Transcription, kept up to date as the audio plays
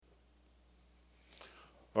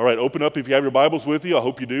All right, open up if you have your Bibles with you. I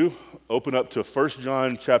hope you do. Open up to 1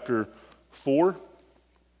 John chapter 4.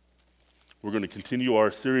 We're going to continue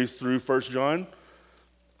our series through 1 John.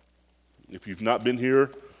 If you've not been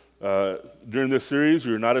here during this series,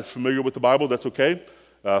 or you're not as familiar with the Bible, that's okay.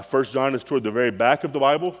 1 John is toward the very back of the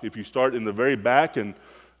Bible. If you start in the very back, and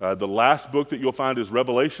the last book that you'll find is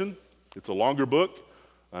Revelation. It's a longer book.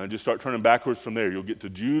 And just start turning backwards from there. You'll get to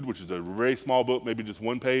Jude, which is a very small book, maybe just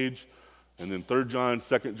one page. And then 3 John,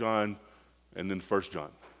 2 John, and then 1 John.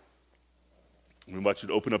 We invite you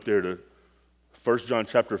to open up there to 1 John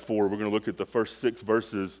chapter 4. We're going to look at the first 6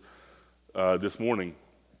 verses this morning.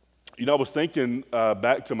 You know, I was thinking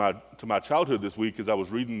back to my childhood this week as I was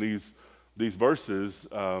reading these verses.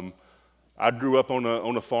 I grew up on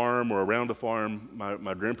a farm or around a farm.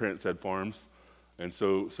 My grandparents had farms, and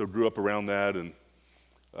so grew up around that. And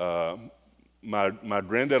my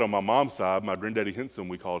granddad on my mom's side, my granddaddy Henson,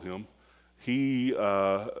 we called him. He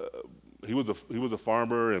was a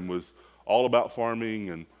farmer and was all about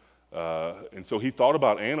farming, and so he thought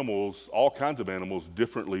about animals, all kinds of animals,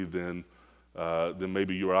 differently than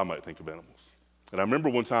maybe you or I might think of animals. And I remember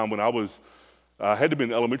one time when I had to be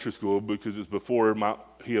in elementary school because it's before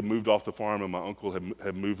he had moved off the farm and my uncle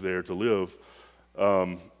had moved there to live.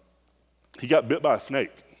 He got bit by a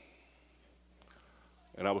snake,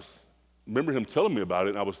 and I remember him telling me about it,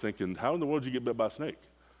 and I was thinking, how in the world did you get bit by a snake?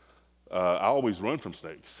 I always run from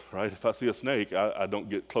snakes, right? If I see a snake, I don't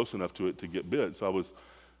get close enough to it to get bit. So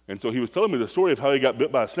he was telling me the story of how he got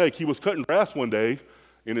bit by a snake. He was cutting grass one day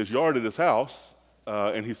in his yard at his house,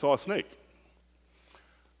 and he saw a snake.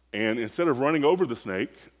 And instead of running over the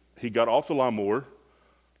snake, he got off the lawnmower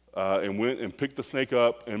and went and picked the snake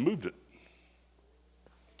up and moved it.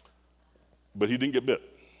 But he didn't get bit.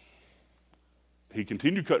 He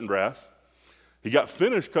continued cutting grass. He got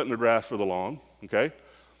finished cutting the grass for the lawn, okay?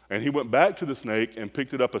 And he went back to the snake and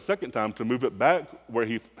picked it up a second time to move it back where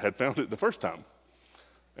he had found it the first time.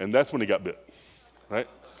 And that's when he got bit, right?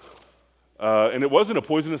 And it wasn't a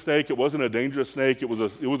poisonous snake. It wasn't a dangerous snake. It was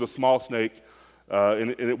a small snake, and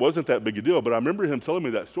it wasn't that big a deal. But I remember him telling me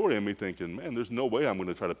that story and me thinking, man, there's no way I'm going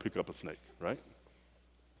to try to pick up a snake, right?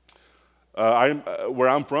 Where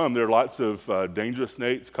I'm from, there are lots of dangerous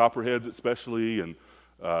snakes, copperheads especially, and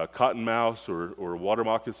cottonmouths or water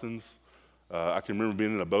moccasins. I can remember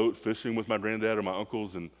being in a boat fishing with my granddad or my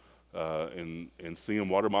uncles and seeing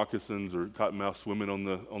water moccasins or cottonmouths swimming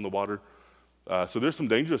on the water. So there's some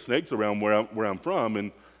dangerous snakes around where I'm from,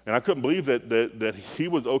 and I couldn't believe that he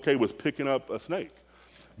was okay with picking up a snake.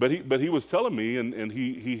 But he was telling me, and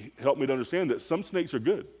he helped me to understand that some snakes are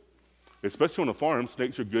good, especially on a farm.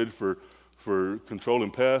 Snakes are good for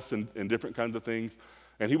controlling pests and different kinds of things.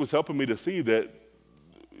 And he was helping me to see that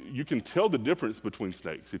you can tell the difference between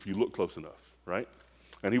snakes if you look close enough, right?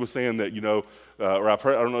 And he was saying that, or I've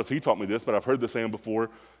heard, I don't know if he taught me this, but I've heard the saying before,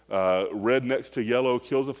 red next to yellow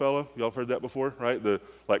kills a fella. Y'all have heard that before, right?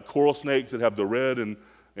 Like coral snakes that have the red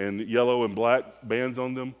and yellow and black bands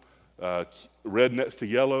on them. Red next to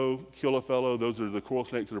yellow, kill a fellow. Those are the coral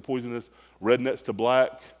snakes that are poisonous. Red next to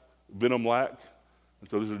black, venom lack. And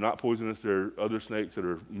so those are not poisonous. There are other snakes that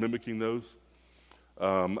are mimicking those.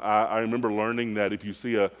 I remember learning that if you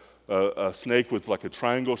see a snake with like a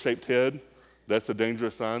triangle-shaped head, that's a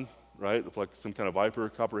dangerous sign, right? Of like some kind of viper,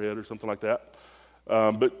 copperhead, or something like that.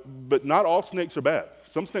 But not all snakes are bad.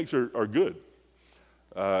 Some snakes are good.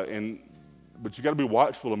 But you got to be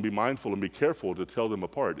watchful and be mindful and be careful to tell them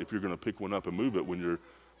apart if you're going to pick one up and move it when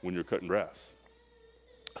you're cutting grass.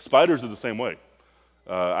 Spiders are the same way.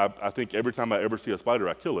 I think every time I ever see a spider,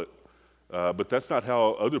 I kill it. But that's not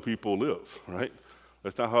how other people live, right?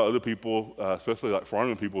 That's not how other people, especially like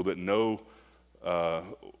farming people that know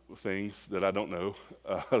things that I don't know,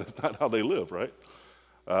 that's not how they live, right?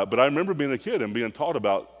 But I remember being a kid and being taught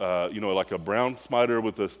about, like a brown spider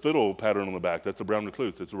with a fiddle pattern on the back. That's a brown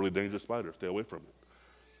recluse. It's a really dangerous spider. Stay away from it.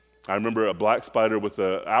 I remember a black spider with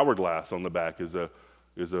an hourglass on the back is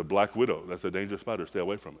a black widow. That's a dangerous spider. Stay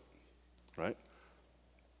away from it, right?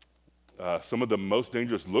 Some of the most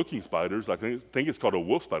dangerous looking spiders, I think it's called a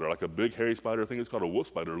wolf spider, like a big hairy spider. I think it's called a wolf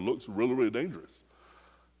spider. It looks really, really dangerous.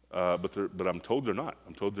 But I'm told they're not.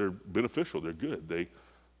 I'm told they're beneficial. They're good. They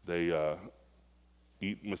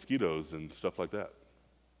eat mosquitoes and stuff like that.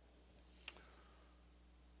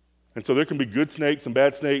 And so there can be good snakes and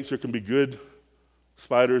bad snakes. There can be good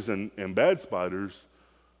spiders and bad spiders,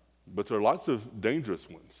 but there are lots of dangerous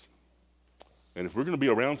ones. And if we're going to be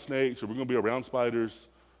around snakes or we're going to be around spiders,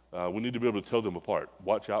 we need to be able to tell them apart,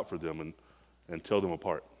 watch out for them, and tell them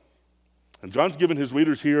apart. And John's given his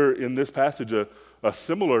readers here in this passage a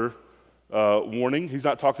similar warning. He's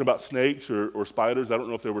not talking about snakes or spiders. I don't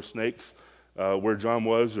know if there were snakes where John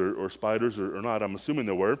was or spiders or not. I'm assuming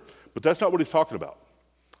there were. But that's not what he's talking about.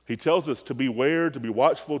 He tells us to beware, to be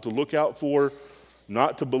watchful, to look out for,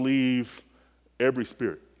 not to believe every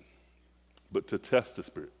spirit, but to test the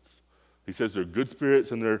spirits. He says there are good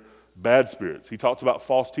spirits and there are bad spirits. He talks about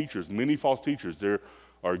false teachers, many false teachers. There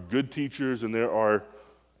are good teachers and there are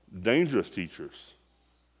dangerous teachers.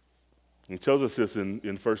 He tells us this in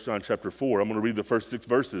 1 John chapter 4. I'm going to read the first 6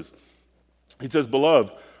 verses. He says,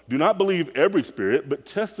 "Beloved, do not believe every spirit, but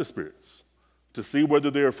test the spirits to see whether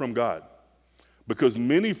they are from God. Because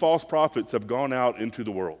many false prophets have gone out into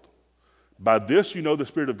the world. By this you know the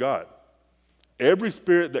Spirit of God. Every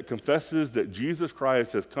spirit that confesses that Jesus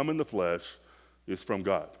Christ has come in the flesh is from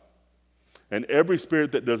God. And every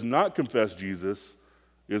spirit that does not confess Jesus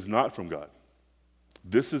is not from God.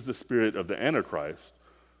 This is the spirit of the Antichrist,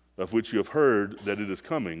 of which you have heard that it is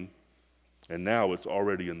coming, and now it's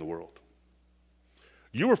already in the world.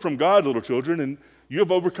 You are from God, little children, and you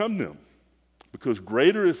have overcome them, because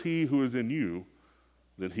greater is he who is in you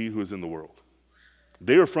than he who is in the world.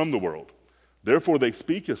 They are from the world. Therefore they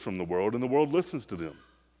speak as from the world, and the world listens to them.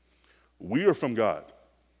 We are from God.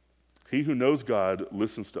 He who knows God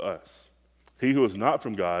listens to us. He who is not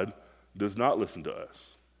from God does not listen to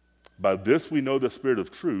us. By this we know the spirit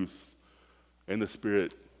of truth and the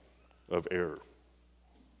spirit of error."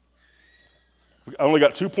 I only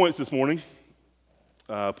got 2 points this morning.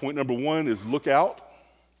 Point number 1 is look out.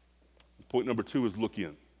 Point number 2 is look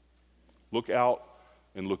in. Look out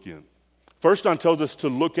and look in. First John tells us to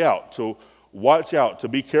look out, to watch out, to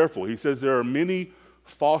be careful. He says there are many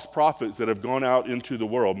false prophets that have gone out into the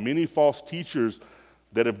world, many false teachers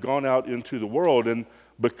that have gone out into the world. And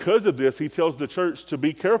because of this, he tells the church to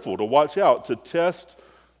be careful, to watch out, to test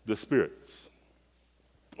the spirits.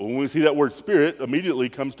 When we see that word spirit, immediately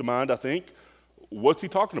comes to mind, I think, what's he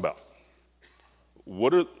talking about?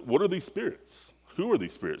 What are these spirits? Who are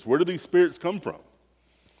these spirits? Where do these spirits come from?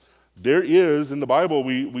 There is, in the Bible,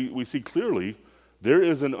 we see clearly, there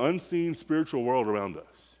is an unseen spiritual world around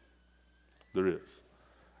us. There is.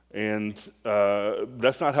 And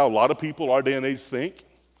that's not how a lot of people our day and age think.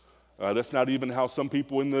 That's not even how some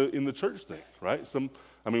people in the church think, right?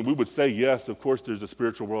 We would say, yes, of course there's a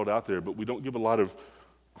spiritual world out there, but we don't give a lot of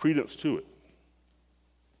credence to it.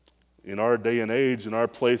 In our day and age, in our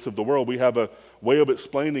place of the world, we have a way of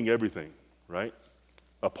explaining everything, right?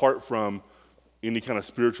 Apart from any kind of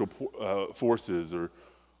spiritual forces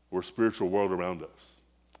or spiritual world around us.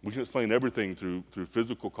 We can explain everything through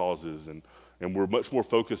physical causes, and we're much more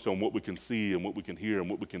focused on what we can see and what we can hear and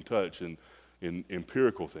what we can touch and in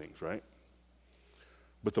empirical things, right?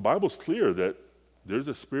 But the Bible's clear that there's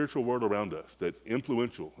a spiritual world around us that's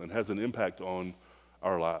influential and has an impact on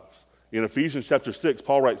our lives. In Ephesians chapter 6,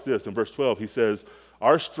 Paul writes this in verse 12. He says,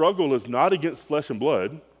 "Our struggle is not against flesh and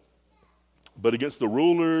blood, but against the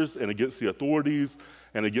rulers and against the authorities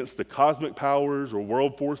and against the cosmic powers or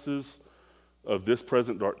world forces of this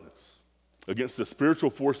present darkness, against the spiritual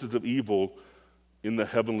forces of evil in the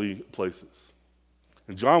heavenly places."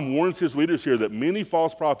 And John warns his readers here that many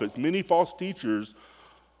false prophets, many false teachers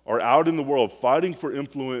are out in the world fighting for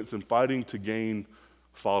influence and fighting to gain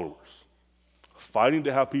followers, fighting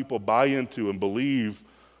to have people buy into and believe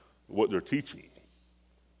what they're teaching.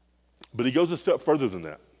 But he goes a step further than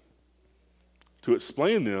that. To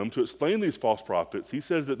explain these false prophets, he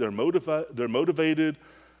says that they're motivated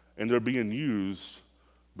and they're being used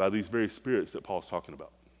by these very spirits that Paul's talking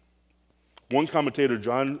about. One commentator,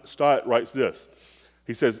 John Stott, writes this.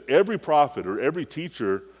 He says, every prophet or every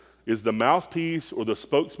teacher is the mouthpiece or the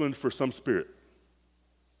spokesman for some spirit.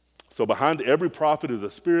 So behind every prophet is a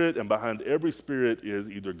spirit, and behind every spirit is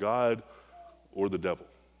either God or the devil.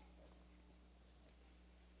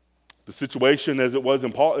 The situation as it was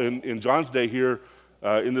in John's day here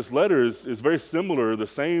in this letter is very similar, the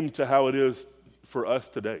same to how it is for us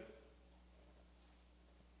today.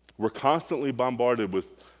 We're constantly bombarded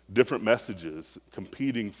with different messages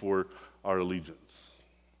competing for our allegiance.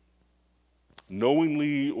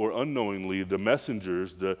 Knowingly or unknowingly, the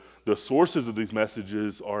messengers, the sources of these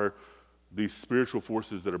messages are these spiritual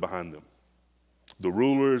forces that are behind them. The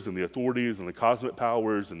rulers and the authorities and the cosmic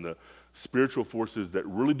powers and the spiritual forces that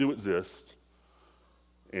really do exist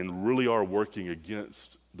and really are working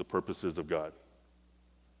against the purposes of God.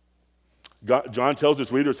 John tells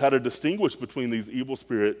his readers how to distinguish between these evil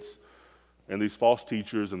spirits and these false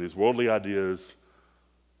teachers and these worldly ideas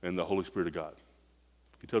and the Holy Spirit of God.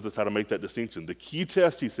 He tells us how to make that distinction. The key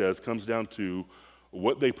test, he says, comes down to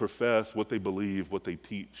what they profess, what they believe, what they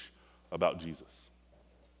teach about Jesus.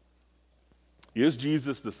 Is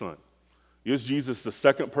Jesus the Son? Is Jesus the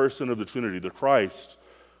second person of the Trinity, the Christ,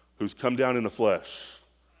 who's come down in the flesh,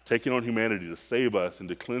 taking on humanity to save us and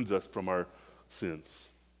to cleanse us from our sins.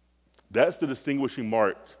 That's the distinguishing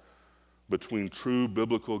mark between true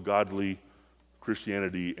biblical, godly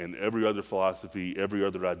Christianity and every other philosophy, every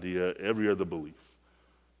other idea, every other belief.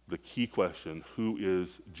 The key question, who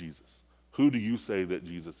is Jesus? Who do you say that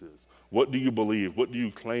Jesus is? What do you believe? What do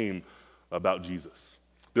you claim about Jesus?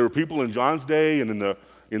 There were people in John's day and in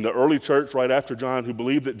the early church right after John who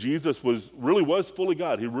believed that Jesus really was fully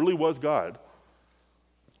God. He really was God,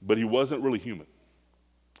 but he wasn't really human.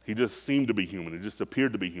 He just seemed to be human. He just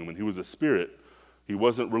appeared to be human. He was a spirit. He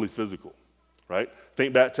wasn't really physical, right?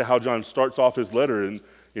 Think back to how John starts off his letter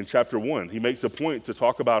in chapter 1. He makes a point to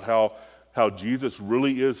talk about how Jesus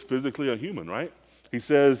really is physically a human, right? He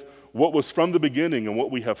says, what was from the beginning and what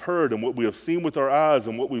we have heard and what we have seen with our eyes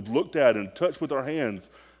and what we've looked at and touched with our hands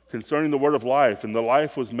concerning the word of life, and the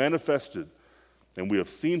life was manifested, and we have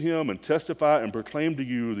seen him and testify and proclaim to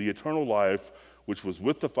you the eternal life which was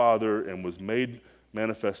with the Father and was made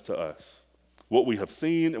manifest to us. What we have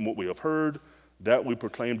seen and what we have heard, that we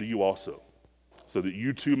proclaim to you also, so that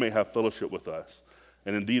you too may have fellowship with us.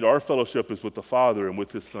 And indeed, our fellowship is with the Father and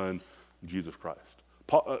with his Son, Jesus Christ.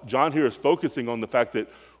 John here is focusing on the fact that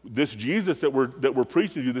this Jesus that we're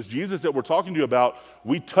preaching to you, this Jesus that we're talking to you about,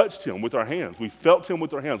 we touched him with our hands. We felt him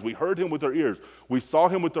with our hands. We heard him with our ears. We saw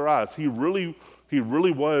him with our eyes. He really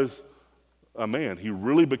was a man. He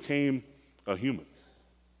really became a human.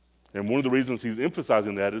 And one of the reasons he's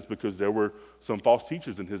emphasizing that is because there were some false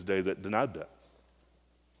teachers in his day that denied that.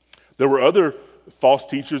 There were other false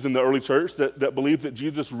teachers in the early church that believed that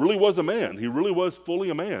Jesus really was a man. He really was fully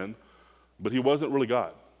a man, but he wasn't really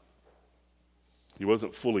God. He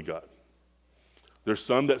wasn't fully God. There's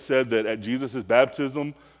some that said that at Jesus'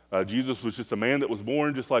 baptism, Jesus was just a man that was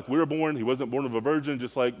born just like we were born. He wasn't born of a virgin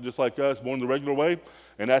just like us, born the regular way.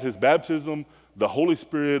 And at his baptism, the Holy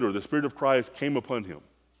Spirit or the Spirit of Christ came upon him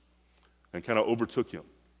and kind of overtook him.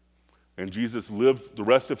 And Jesus lived the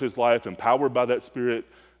rest of his life empowered by that Spirit.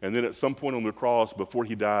 And then at some point on the cross, before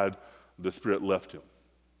he died, the Spirit left him.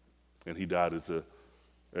 And he died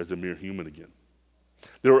as a mere human again.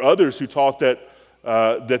 There were others who taught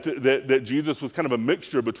that Jesus was kind of a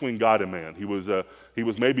mixture between God and man. He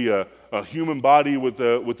was maybe a human body with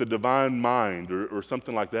a divine mind or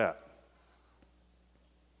something like that.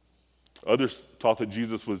 Others taught that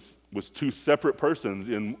Jesus was two separate persons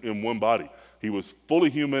in one body. He was fully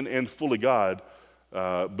human and fully God,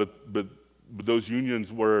 but those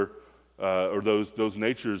unions were, or those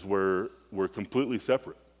natures were completely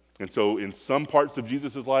separate. And so in some parts of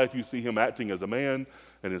Jesus' life, you see him acting as a man,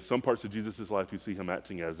 and in some parts of Jesus' life, you see him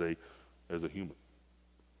acting as a human.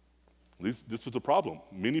 This was a problem.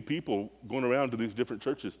 Many people going around to these different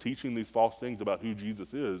churches teaching these false things about who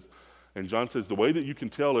Jesus is. And John says the way that you can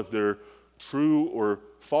tell if they're true or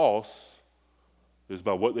false is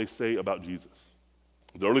by what they say about Jesus.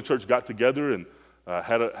 The early church got together and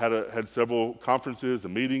had several conferences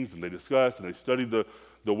and meetings, and they discussed and they studied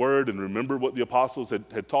the word and remembered what the apostles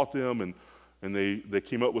had taught them, and they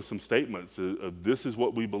came up with some statements of this is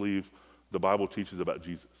what we believe the Bible teaches about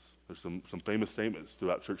Jesus. There's some famous statements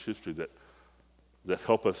throughout church history that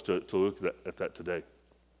help us to look at that today.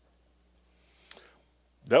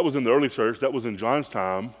 That was in the early church, that was in John's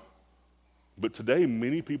time, but today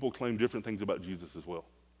many people claim different things about Jesus as well.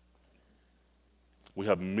 We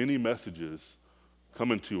have many messages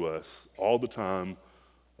coming to us all the time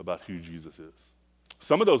about who Jesus is.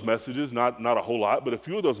 Some of those messages, not a whole lot, but a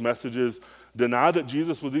few of those messages deny that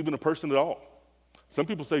Jesus was even a person at all. Some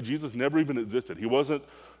people say Jesus never even existed. He wasn't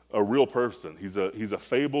a real person. He's a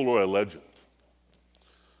fable or a legend.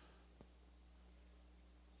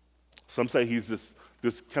 Some say he's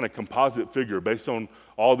this kind of composite figure based on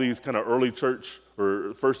all these kind of early church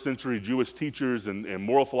or first century Jewish teachers and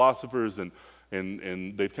moral philosophers, and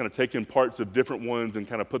they've kind of taken parts of different ones and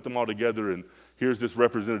kind of put them all together, and here's this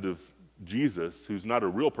representative Jesus who's not a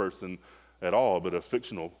real person at all, but a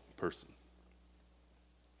fictional person.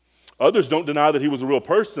 Others don't deny that he was a real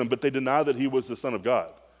person, but they deny that he was the Son of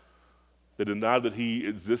God. They deny that he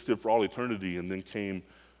existed for all eternity and then came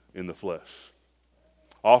in the flesh.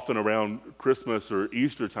 Often around Christmas or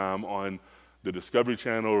Easter time on the Discovery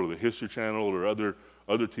Channel or the History Channel or other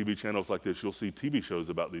TV channels like this, you'll see TV shows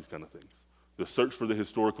about these kind of things. The search for the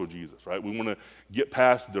historical Jesus, right? We want to get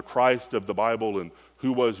past the Christ of the Bible and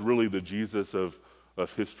who was really the Jesus of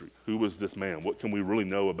history. Who was this man? What can we really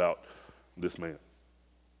know about this man?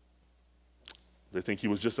 They think he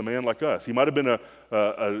was just a man like us. He might have been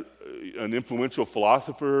an influential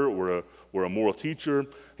philosopher or a moral teacher.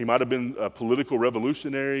 He might have been a political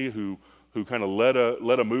revolutionary who kind of led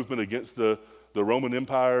a movement against the Roman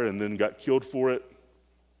Empire and then got killed for it.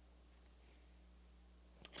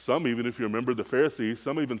 Some even, if you remember the Pharisees,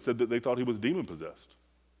 some even said that they thought he was demon-possessed.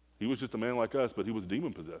 He was just a man like us, but he was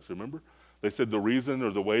demon-possessed, remember? They said the reason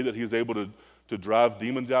or the way that he's able to drive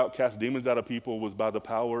demons out, cast demons out of people was by the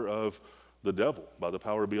power of the devil, by the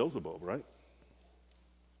power of Beelzebub, right?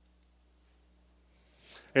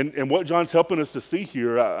 And what John's helping us to see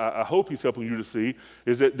here, I hope he's helping you to see,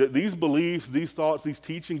 is that these beliefs, these thoughts, these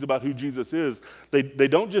teachings about who Jesus is, they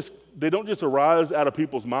don't just arise out of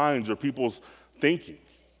people's minds or people's thinking.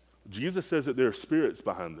 Jesus says that there are spirits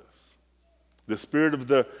behind this. The spirit of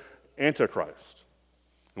the Antichrist.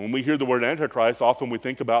 And when we hear the word Antichrist, often we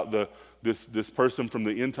think about this person from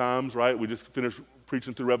the end times, right? We just finished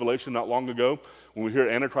preaching through Revelation not long ago. When we hear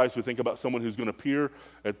Antichrist, we think about someone who's going to appear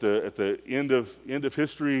at the end of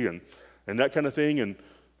history and that kind of thing.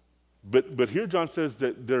 But here John says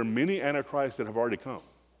that there are many Antichrists that have already come.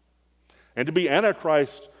 And to be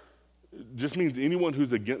Antichrist just means anyone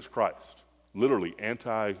who's against Christ. Literally,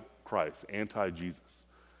 anti-Christ, anti-Jesus.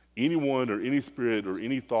 Anyone or any spirit or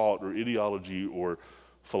any thought or ideology or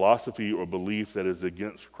philosophy or belief that is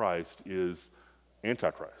against Christ is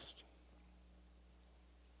Antichrist.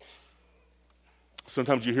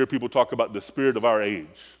 Sometimes you hear people talk about the spirit of our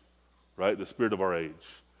age, right? The spirit of our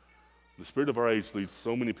age. The spirit of our age leads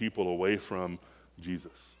so many people away from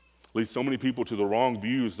Jesus. Leads so many people to the wrong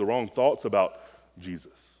views, the wrong thoughts about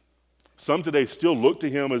Jesus. Some today still look to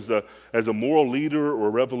him as a moral leader or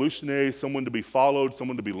a revolutionary, someone to be followed,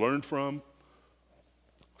 someone to be learned from.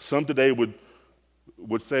 Some today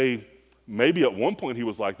would say maybe at one point he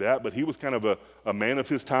was like that, but he was kind of a man of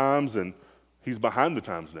his times, and he's behind the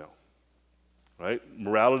times now. Right?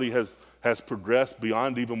 Morality has progressed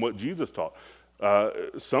beyond even what Jesus taught.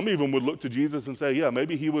 Some even would look to Jesus and say, yeah,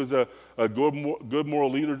 maybe he was a good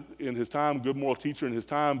moral leader in his time, good moral teacher in his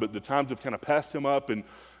time, but the times have kind of passed him up, and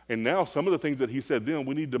now some of the things that he said then,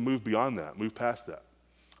 we need to move beyond that, move past that.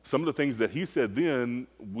 Some of the things that he said then,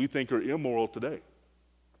 we think are immoral today.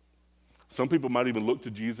 Some people might even look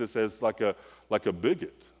to Jesus as like a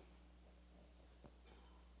bigot.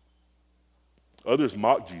 Others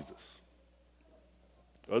mock Jesus.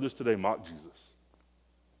 Others today mock Jesus.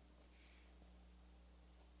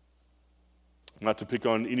 Not to pick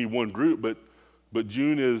on any one group, but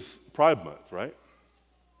June is Pride Month, right?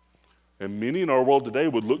 And many in our world today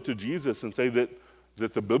would look to Jesus and say that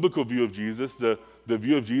the biblical view of Jesus, the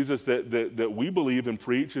view of Jesus that we believe and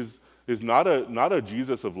preach is not a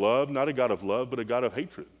Jesus of love, not a God of love, but a God of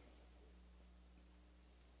hatred.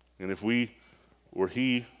 And if we or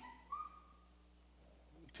he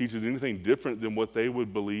teaches anything different than what they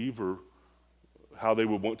would believe or how they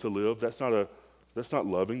would want to live, that's not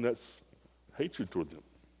loving, that's hatred toward them.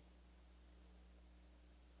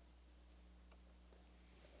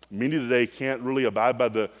 Many today can't really abide by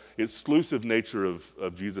the exclusive nature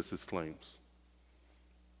of Jesus' claims.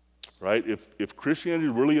 Right? If Christianity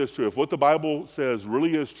really is true, if what the Bible says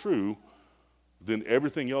really is true, then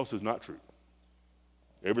everything else is not true.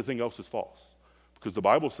 Everything else is false. Because the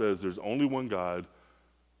Bible says there's only one God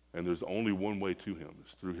and there's only one way to him.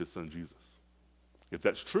 It's through his son Jesus. If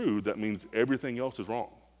that's true, that means everything else is wrong.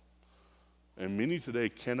 And many today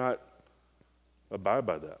cannot abide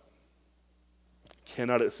by that.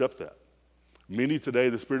 Cannot accept that. Many today,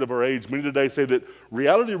 the spirit of our age, many today say that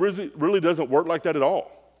reality really doesn't work like that at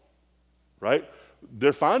all. Right?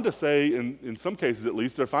 They're fine to say, in some cases at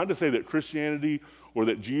least, they're fine to say that Christianity or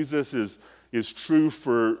that Jesus is true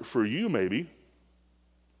for you maybe,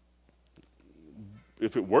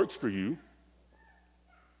 if it works for you.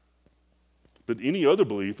 But any other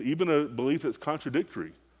belief, even a belief that's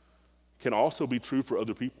contradictory, can also be true for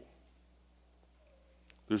other people.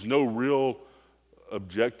 There's no real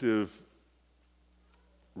objective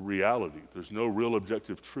reality. There's no real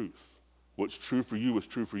objective truth. What's true for you is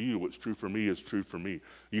true for you. What's true for me is true for me.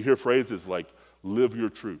 You hear phrases like, live your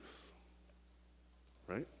truth.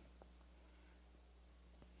 Right?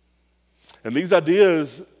 And these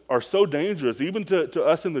ideas are so dangerous, even to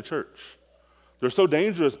us in the church. They're so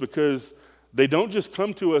dangerous because they don't just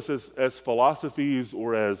come to us as philosophies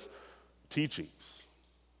or as teachings.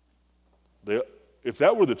 If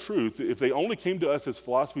that were the truth, if they only came to us as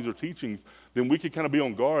philosophies or teachings, then we could kind of be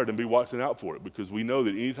on guard and be watching out for it, because we know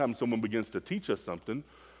that anytime someone begins to teach us something,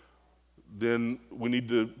 then we need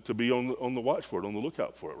to be on the watch for it, on the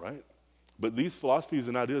lookout for it, right? But these philosophies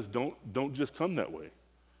and ideas don't just come that way.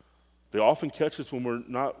 They often catch us when we're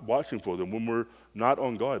not watching for them, when we're not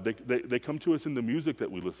on guard. They come to us in the music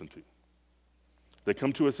that we listen to. They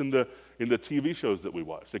come to us in the TV shows that we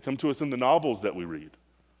watch. They come to us in the novels that we read.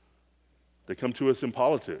 They come to us in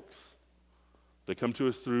politics. They come to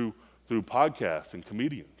us through podcasts and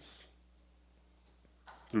comedians.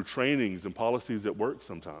 through trainings and policies at work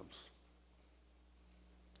sometimes.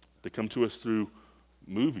 They come to us through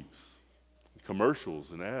movies,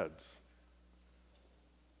 commercials, and ads.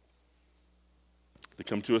 They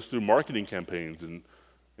come to us through marketing campaigns and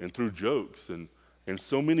through jokes and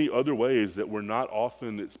so many other ways that we're not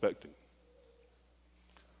often expecting.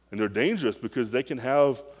 And they're dangerous because they can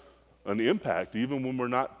have an impact even when we're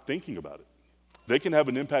not thinking about it. They can have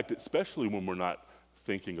an impact especially when we're not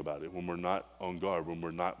thinking about it, when we're not on guard, when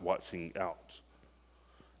we're not watching out.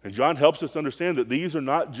 And John helps us understand that these are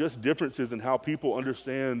not just differences in how people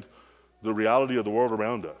understand the reality of the world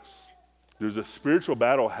around us. There's a spiritual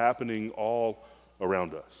battle happening all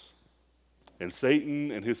around us. And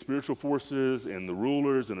Satan and his spiritual forces and the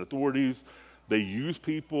rulers and authorities, they use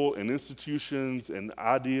people and institutions and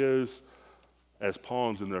ideas as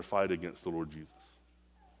pawns in their fight against the Lord Jesus.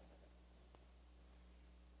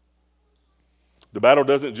 The battle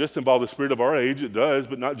doesn't just involve the spirit of our age, it does,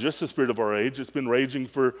 but not just the spirit of our age. It's been raging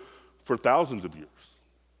for thousands of years.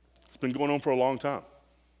 It's been going on for a long time.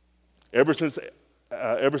 Ever since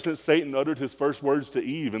Satan uttered his first words to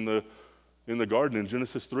Eve in the garden in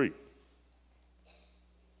Genesis 3.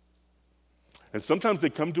 And sometimes they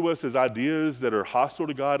come to us as ideas that are hostile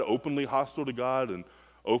to God, openly hostile to God, and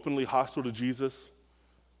openly hostile to Jesus.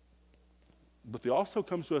 But they also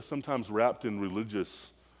come to us sometimes wrapped in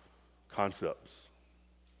religious concepts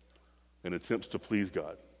and attempts to please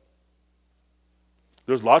God.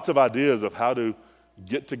 There's lots of ideas of how to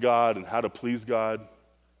get to God and how to please God.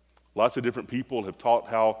 Lots of different people have taught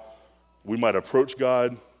how we might approach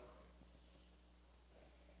God.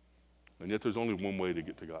 And yet there's only one way to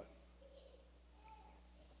get to God.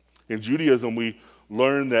 In Judaism, we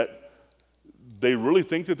learn that they really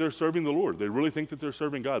think that they're serving the Lord. They really think that they're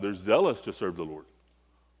serving God. They're zealous to serve the Lord.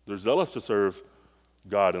 They're zealous to serve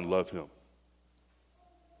God and love him.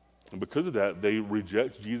 And because of that, they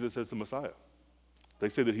reject Jesus as the Messiah. They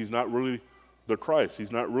say that he's not really the Christ.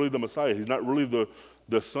 He's not really the Messiah. He's not really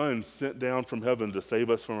the Son sent down from heaven to save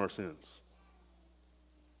us from our sins.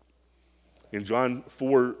 In John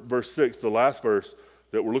 4, verse 6, the last verse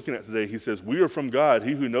that we're looking at today, he says, "We are from God.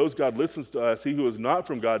 He who knows God listens to us. He who is not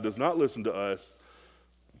from God does not listen to us.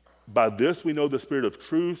 By this we know the spirit of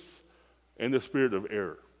truth and the spirit of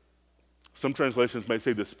error." Some translations may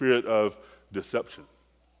say the spirit of deception.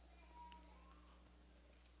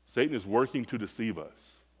 Satan is working to deceive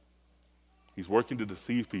us. He's working to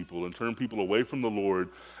deceive people and turn people away from the Lord.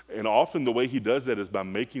 And often the way he does that is by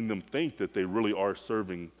making them think that they really are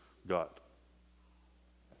serving God.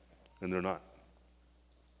 And they're not.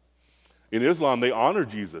 In Islam, they honor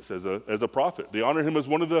Jesus as a prophet. They honor him as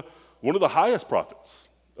one of the highest prophets,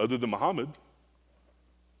 other than Muhammad.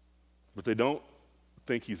 But they don't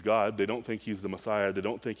think he's God. They don't think he's the Messiah. They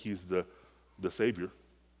don't think he's the Savior.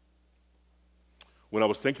 When I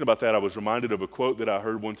was thinking about that, I was reminded of a quote that I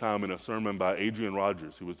heard one time in a sermon by Adrian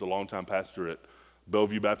Rogers, who was the longtime pastor at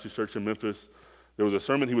Bellevue Baptist Church in Memphis. There was a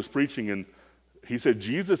sermon he was preaching, and he said,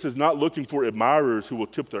 Jesus is not looking for admirers who will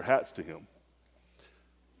tip their hats to him.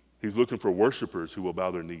 He's looking for worshipers who will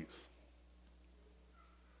bow their knees.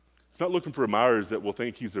 He's not looking for admirers that will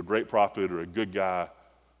think he's a great prophet or a good guy.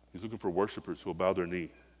 He's looking for worshipers who will bow their knee.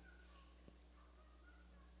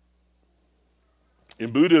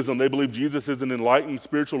 In Buddhism, they believe Jesus is an enlightened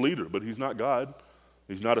spiritual leader, but he's not God.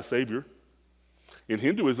 He's not a savior. In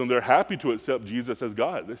Hinduism, they're happy to accept Jesus as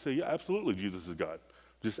God. They say, yeah, absolutely, Jesus is God.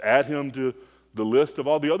 Just add him to the list of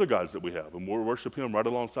all the other gods that we have, and we'll worship him right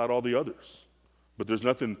alongside all the others. But there's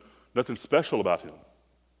nothing special about him.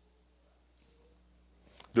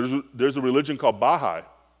 There's a religion called Baha'i.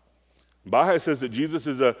 Baha'i says that Jesus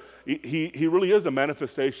is he really is a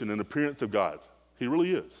manifestation, an appearance of God. He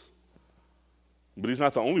really is. But he's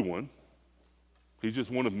not the only one. He's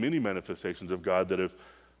just one of many manifestations of God that have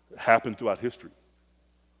happened throughout history.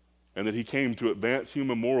 And that he came to advance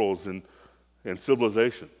human morals and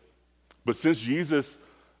civilization. But since Jesus,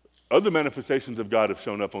 other manifestations of God have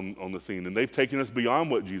shown up on the scene, and they've taken us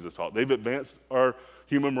beyond what Jesus taught. They've advanced our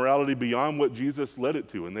human morality beyond what Jesus led it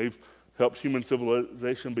to, and they've helped human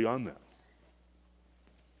civilization beyond that.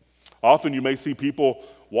 Often you may see people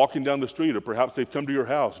walking down the street, or perhaps they've come to your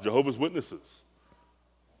house, Jehovah's Witnesses.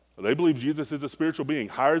 They believe Jesus is a spiritual being,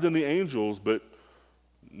 higher than the angels, but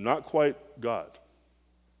not quite God.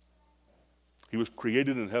 He was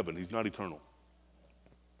created in heaven. He's not eternal.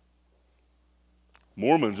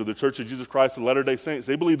 Mormons, or the Church of Jesus Christ of Latter-day Saints,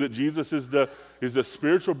 they believe that Jesus is the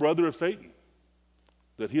spiritual brother of Satan,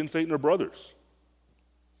 that he and Satan are brothers.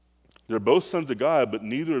 They're both sons of God, but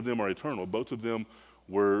neither of them are eternal. Both of them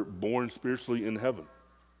were born spiritually in heaven.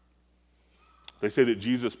 They say that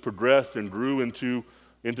Jesus progressed and grew into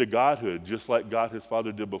into godhood, just like God his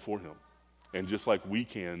Father did before him, and just like we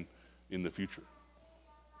can in the future.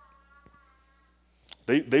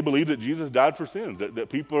 They believe that Jesus died for sins, that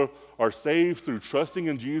people are saved through trusting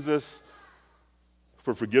in Jesus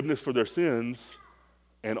for forgiveness for their sins,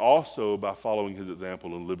 and also by following his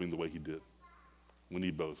example and living the way he did. We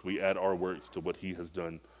need both. We add our works to what he has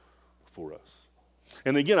done for us.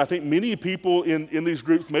 And again, I think many people in these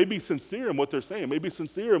groups may be sincere in what they're saying, may be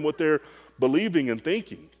sincere in what they're believing and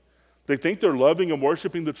thinking. They think they're loving and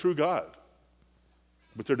worshiping the true God,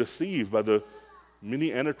 but they're deceived by the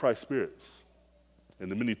many Antichrist spirits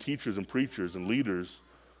and the many teachers and preachers and leaders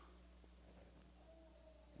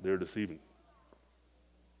they're deceiving.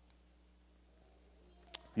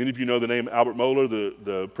 Many of you know the name Albert Mohler,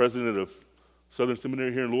 the president of Southern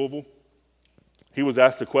Seminary here in Louisville. He was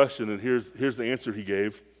asked a question, and here's the answer he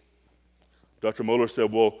gave. Dr. Mohler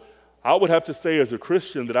said, well, I would have to say as a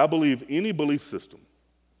Christian that I believe any belief system,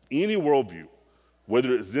 any worldview,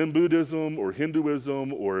 whether it's Zen Buddhism or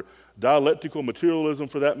Hinduism or dialectical materialism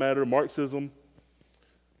for that matter, Marxism,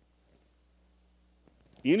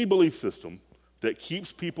 any belief system that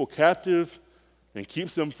keeps people captive and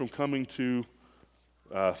keeps them from coming to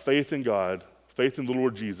faith in God, faith in the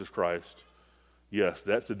Lord Jesus Christ, yes,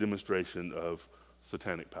 that's a demonstration of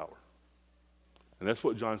satanic power. And that's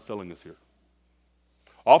what John's telling us here.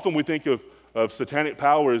 Often we think of satanic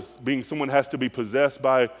power as being someone has to be possessed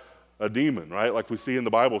by a demon, right? Like we see in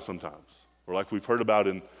the Bible sometimes, or like we've heard about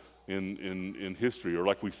in history, or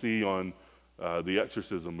like we see on the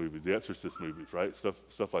exorcism movies, the exorcist movies, right?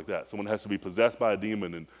 Stuff like that. Someone has to be possessed by a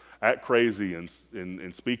demon and act crazy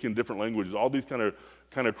and speak in different languages, all these kind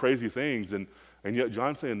of crazy things. And yet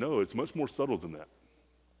John's saying, no, it's much more subtle than that.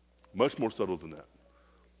 Much more subtle than that.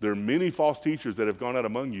 There are many false teachers that have gone out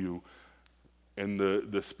among you, and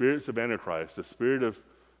the spirits of Antichrist, the spirit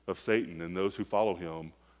of Satan and those who follow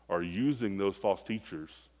him are using those false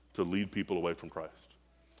teachers to lead people away from Christ,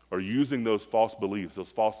 are using those false beliefs,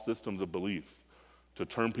 those false systems of belief to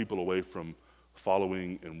turn people away from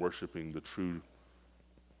following and worshiping the true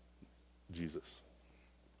Jesus.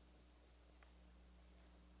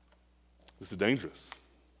 This is dangerous.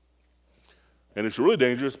 And it's really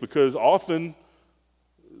dangerous because often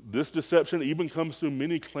this deception even comes through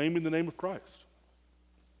many claiming the name of Christ.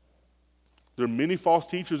 There are many false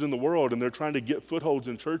teachers in the world, and they're trying to get footholds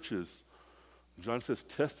in churches. John says,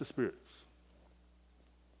 test the spirits.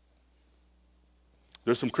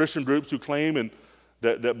 There's some Christian groups who claim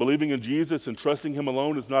that believing in Jesus and trusting him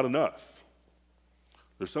alone is not enough.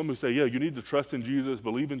 There's some who say, yeah, you need to trust in Jesus,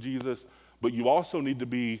 believe in Jesus, but you also need to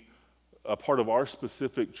be a part of our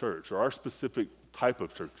specific church or our specific type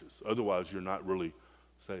of churches. Otherwise, you're not really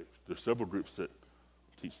saved. There's several groups that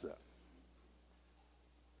teach that.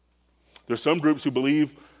 There's some groups who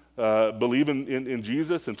believe in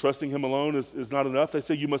Jesus and trusting him alone is not enough. They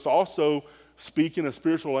say you must also speak in a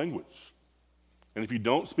spiritual language. And if you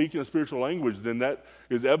don't speak in a spiritual language, then that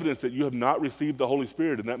is evidence that you have not received the Holy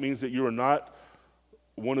Spirit, and that means that you are not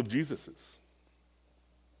one of Jesus's.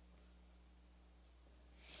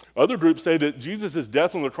 Other groups say that Jesus'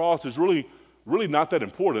 death on the cross is really not that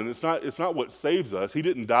important. It's not what saves us. He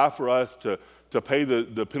didn't die for us to pay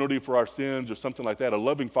the penalty for our sins or something like that. A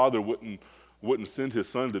loving father wouldn't send his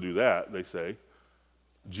son to do that, they say.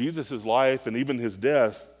 Jesus' life and even his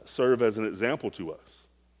death serve as an example to us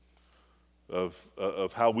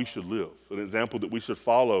of how we should live, an example that we should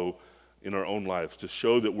follow in our own lives to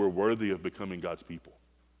show that we're worthy of becoming God's people.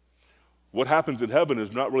 What happens in heaven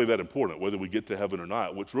is not really that important, whether we get to heaven or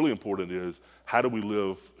not. What's really important is how do we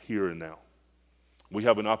live here and now? We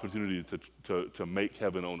have an opportunity to make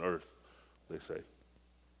heaven on earth, they say.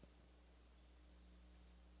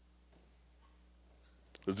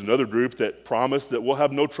 There's another group that promise that we'll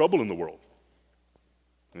have no trouble in the world.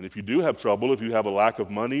 And if you do have trouble, if you have a lack of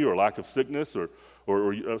money or lack of sickness, or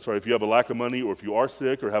if you have a lack of money or if you are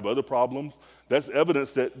sick or have other problems, that's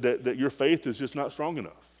evidence that your faith is just not strong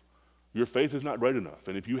enough. Your faith is not great enough.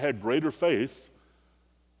 And if you had greater faith,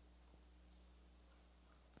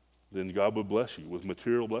 then God would bless you with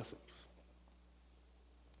material blessings.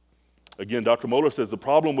 Again, Dr. Mohler says the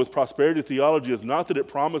problem with prosperity theology is not that it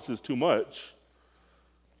promises too much,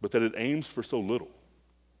 but that it aims for so little.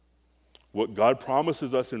 What God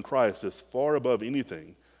promises us in Christ is far above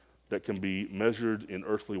anything that can be measured in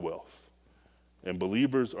earthly wealth. And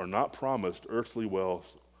believers are not promised earthly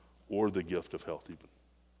wealth or the gift of health even.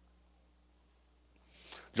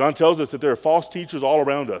 John tells us that there are false teachers all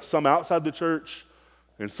around us, some outside the church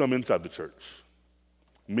and some inside the church.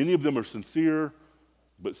 Many of them are sincere,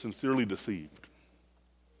 but sincerely deceived.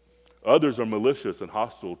 Others are malicious and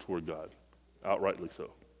hostile toward God, outrightly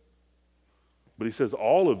so. But he says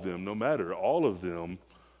all of them, no matter, all of them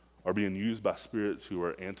are being used by spirits who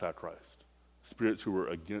are antichrist, spirits who are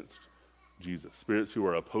against Jesus, spirits who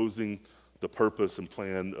are opposing the purpose and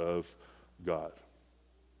plan of God.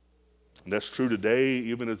 And that's true today,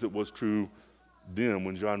 even as it was true then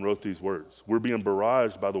when John wrote these words. We're being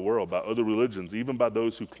barraged by the world, by other religions, even by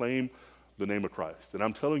those who claim the name of Christ. And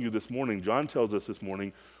I'm telling you this morning, John tells us this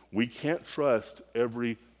morning, we can't trust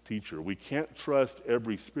every teacher. We can't trust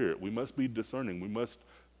every spirit. We must be discerning. We must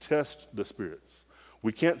test the spirits.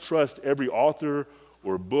 We can't trust every author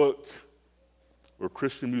or book or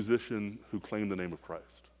Christian musician who claim the name of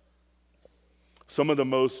Christ. Some of the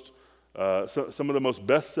most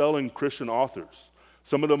best-selling Christian authors,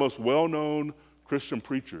 some of the most well-known Christian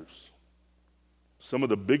preachers, some of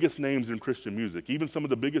the biggest names in Christian music, even some of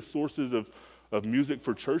the biggest sources of music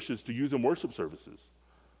for churches to use in worship services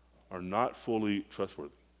are not fully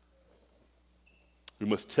trustworthy. We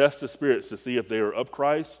must test the spirits to see if they are of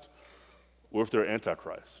Christ or if they're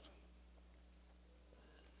antichrist.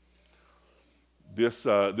 This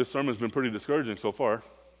sermon's been pretty discouraging so far,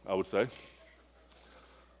 I would say.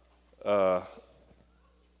 But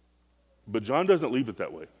John doesn't leave it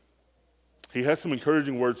that way. He has some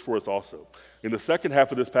encouraging words for us also. In the second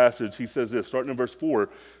half of this passage, he says this, starting in verse 4,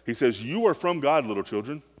 he says, "You are from God, little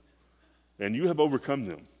children, and you have overcome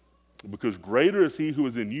them, because greater is he who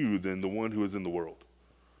is in you than the one who is in the world.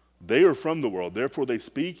 They are from the world, therefore they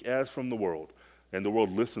speak as from the world, and the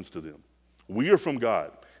world listens to them. We are from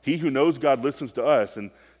God. He who knows God listens to us,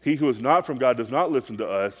 and he who is not from God does not listen to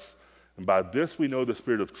us. And by this we know the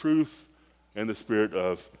spirit of truth and the spirit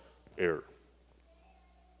of error."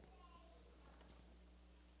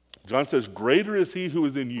 John says, greater is he who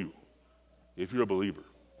is in you, if you're a believer.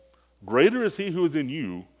 Greater is he who is in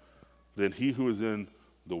you than he who is in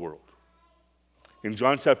the world. In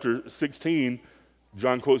John chapter 16,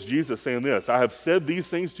 John quotes Jesus saying this, "I have said these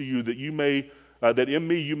things to you that that in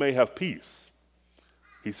me you may have peace."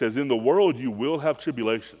 He says, "In the world you will have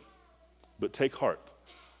tribulation, but take heart.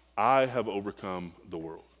 I have overcome the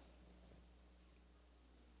world."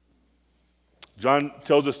 John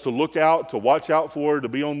tells us to look out, to watch out for, to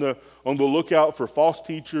be on the lookout for false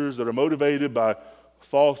teachers that are motivated by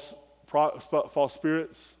false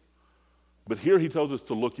spirits. But here he tells us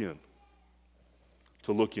to look in.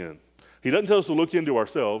 To look in. He doesn't tell us to look into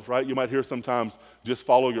ourselves, right? You might hear sometimes, just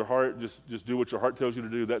follow your heart, just do what your heart tells you to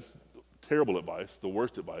do. That's terrible advice, the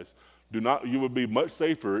worst advice. You would be much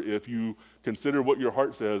safer if you consider what your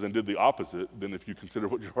heart says and did the opposite than if you consider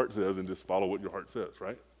what your heart says and just follow what your heart says,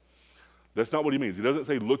 right? That's not what he means. He doesn't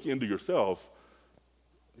say look into yourself.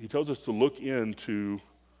 He tells us to look into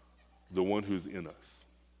the one who's in us.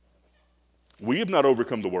 We have not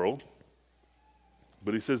overcome the world,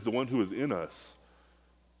 but he says the one who is in us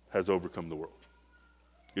has overcome the world.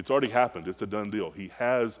 It's already happened. It's a done deal. He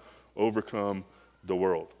has overcome the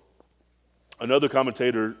world. Another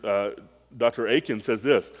commentator, Dr. Aiken, says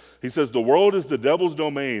this. He says, "The world is the devil's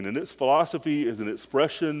domain, and its philosophy is an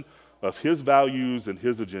expression of his values and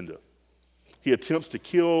his agenda. He attempts to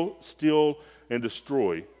kill, steal, and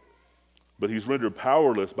destroy, but he's rendered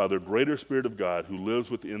powerless by the greater Spirit of God who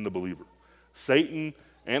lives within the believer. Satan,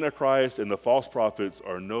 Antichrist, and the false prophets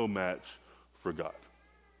are no match for God."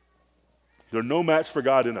 They're no match for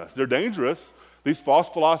God in us. They're dangerous. These false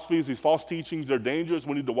philosophies, these false teachings, they're dangerous.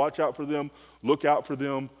 We need to watch out for them, look out for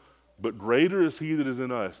them. But greater is he that is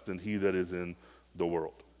in us than he that is in the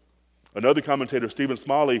world. Another commentator, Stephen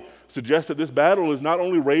Smalley, suggests that this battle is not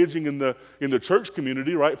only raging in the church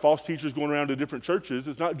community, right? False teachers going around to different churches.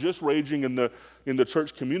 It's not just raging in the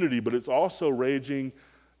church community, but it's also raging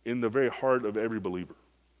in the very heart of every believer.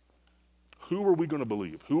 Who are we going to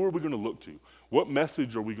believe? Who are we going to look to? What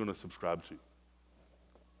message are we going to subscribe to?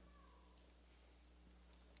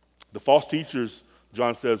 The false teachers,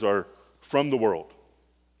 John says, are from the world.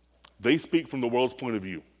 They speak from the world's point of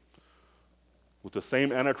view with the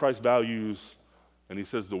same Antichrist values, and he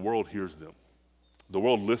says the world hears them. The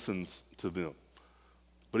world listens to them.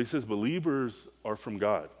 But he says believers are from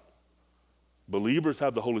God. Believers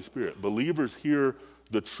have the Holy Spirit. Believers hear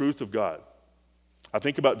the truth of God. I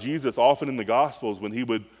think about Jesus often in the Gospels when he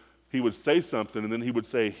would say something and then he would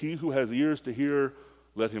say, "He who has ears to hear,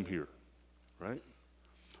 let him hear." Right?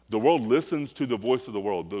 The world listens to the voice of the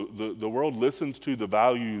world. The world listens to the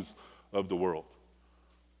values of the world.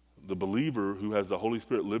 The believer who has the Holy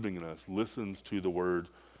Spirit living in us listens to the word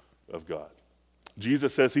of God.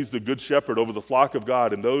 Jesus says he's the good shepherd over the flock of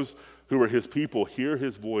God, and those who are his people hear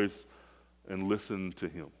his voice and listen to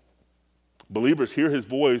him. Believers hear his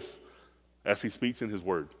voice as he speaks in his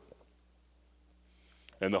word.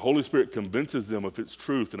 And the Holy Spirit convinces them of its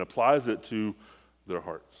truth and applies it to their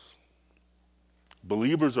hearts.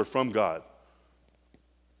 Believers are from God.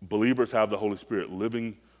 Believers have the Holy Spirit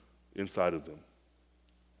living inside of them.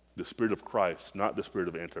 The Spirit of Christ, not the spirit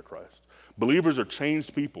of Antichrist. Believers are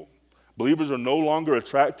changed people. Believers are no longer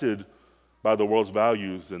attracted by the world's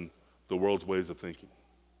values and the world's ways of thinking.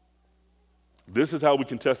 This is how we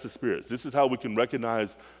can test the spirits. This is how we can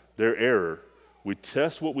recognize their error. We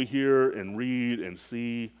test what we hear and read and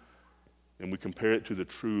see, and we compare it to the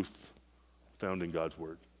truth found in God's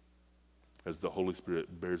Word. As the Holy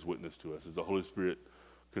Spirit bears witness to us, as the Holy Spirit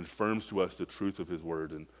confirms to us the truth of His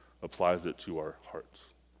Word and applies it to our hearts.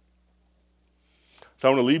 So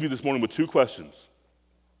I want to leave you this morning with two questions.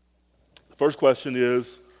 The first question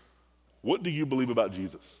is, what do you believe about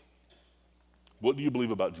Jesus? What do you believe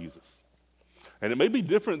about Jesus? And it may be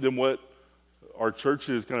different than what our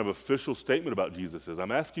church's kind of official statement about Jesus is.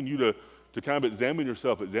 I'm asking you to kind of examine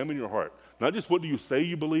yourself, examine your heart. Not just what do you say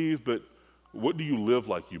you believe, but what do you live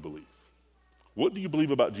like you believe? What do you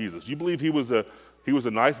believe about Jesus? You believe he was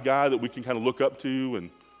a nice guy that we can kind of look up to and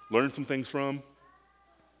learn some things from?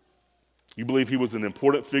 You believe he was an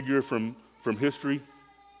important figure from history?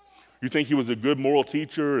 You think he was a good moral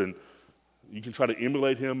teacher and you can try to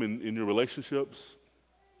emulate him in your relationships?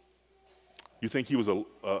 You think he was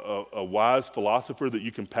a wise philosopher that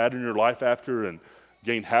you can pattern your life after and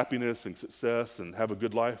gain happiness and success and have a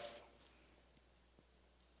good life?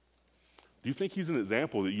 Do you think he's an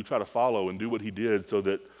example that you try to follow and do what he did so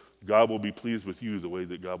that God will be pleased with you the way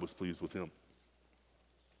that God was pleased with him?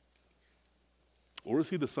 Or is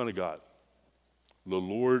he the Son of God, the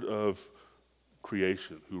Lord of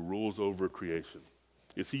creation, who rules over creation?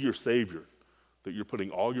 Is he your Savior that you're putting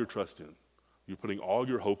all your trust in, you're putting all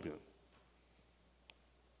your hope in,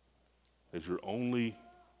 as your only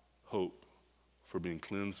hope for being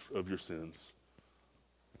cleansed of your sins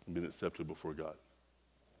and being accepted before God?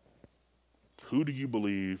 Who do you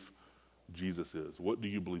believe Jesus is? What do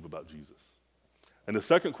you believe about Jesus? And the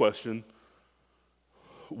second question,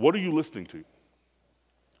 what are you listening to?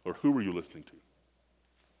 Or who are you listening to?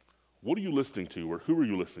 What are you listening to, or who are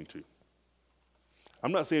you listening to?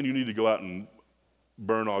 I'm not saying you need to go out and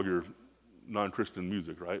burn all your non-Christian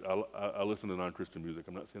music, right? I listen to non-Christian music.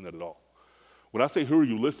 I'm not saying that at all. When I say who are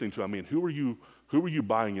you listening to, I mean who are you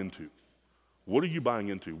buying into? What are you buying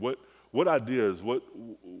into? What ideas,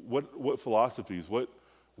 what philosophies,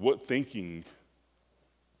 what thinking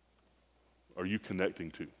are you connecting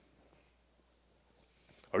to?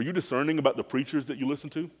 Are you discerning about the preachers that you listen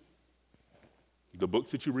to? The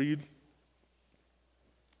books that you read?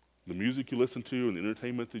 The music you listen to and the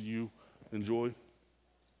entertainment that you enjoy?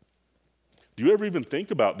 Do you ever even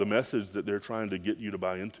think about the message that they're trying to get you to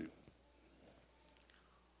buy into?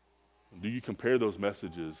 Do you compare those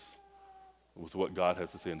messages with what God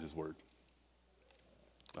has to say in His Word?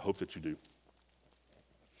 I hope that you do.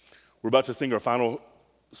 We're about to sing our final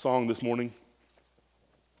song this morning.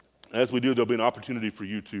 As we do, there'll be an opportunity for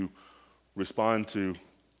you to respond to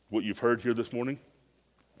what you've heard here this morning.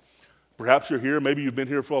 Perhaps you're here, maybe you've been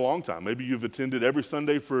here for a long time. Maybe you've attended every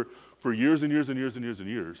Sunday for years and years and years and years and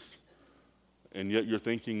years. And yet you're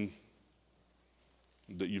thinking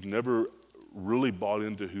that you've never really bought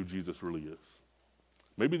into who Jesus really is.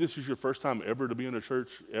 Maybe this is your first time ever to be in a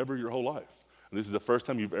church ever your whole life. And this is the first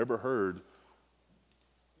time you've ever heard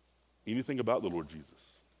anything about the Lord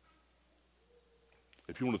Jesus.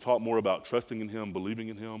 If you want to talk more about trusting in Him, believing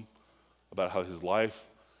in Him, about how His life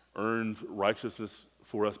earned righteousness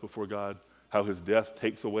for us before God, how His death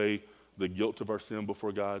takes away the guilt of our sin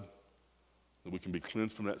before God, that we can be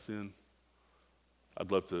cleansed from that sin,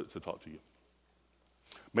 I'd love to talk to you.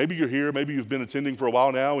 Maybe you're here, maybe you've been attending for a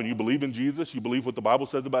while now and you believe in Jesus, you believe what the Bible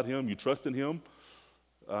says about Him, you trust in Him,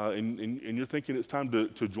 and you're thinking it's time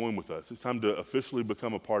to join with us. It's time to officially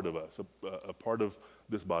become a part of us, a part of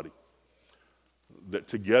this body. That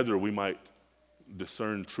together we might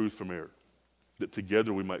discern truth from error. That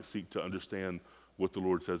together we might seek to understand what the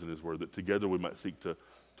Lord says in His Word. That together we might seek to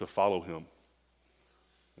follow Him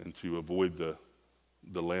and to avoid the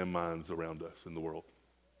landmines around us in the world.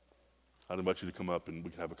 I'd invite you to come up and we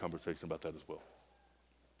can have a conversation about that as well.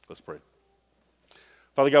 Let's pray.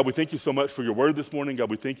 Father God, we thank you so much for your word this morning. God,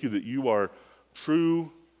 we thank you that you are true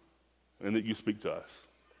and that you speak to us.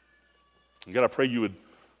 And God, I pray you would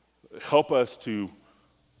help us to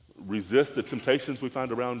resist the temptations we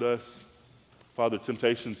find around us. Father,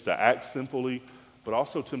 temptations to act sinfully, but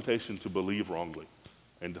also temptation to believe wrongly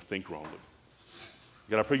and to think wrongly.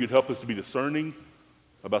 God, I pray you'd help us to be discerning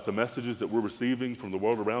about the messages that we're receiving from the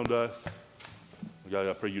world around us. God,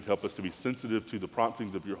 I pray you'd help us to be sensitive to the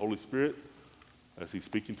promptings of your Holy Spirit as He's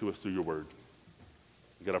speaking to us through your word.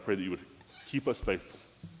 God, I pray that you would keep us faithful.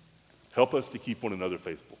 Help us to keep one another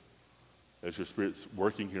faithful. as your Spirit's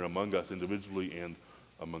working here among us individually and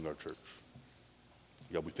among our church.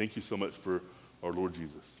 God, we thank you so much for our Lord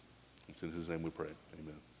Jesus. It's in his name we pray.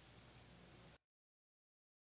 Amen.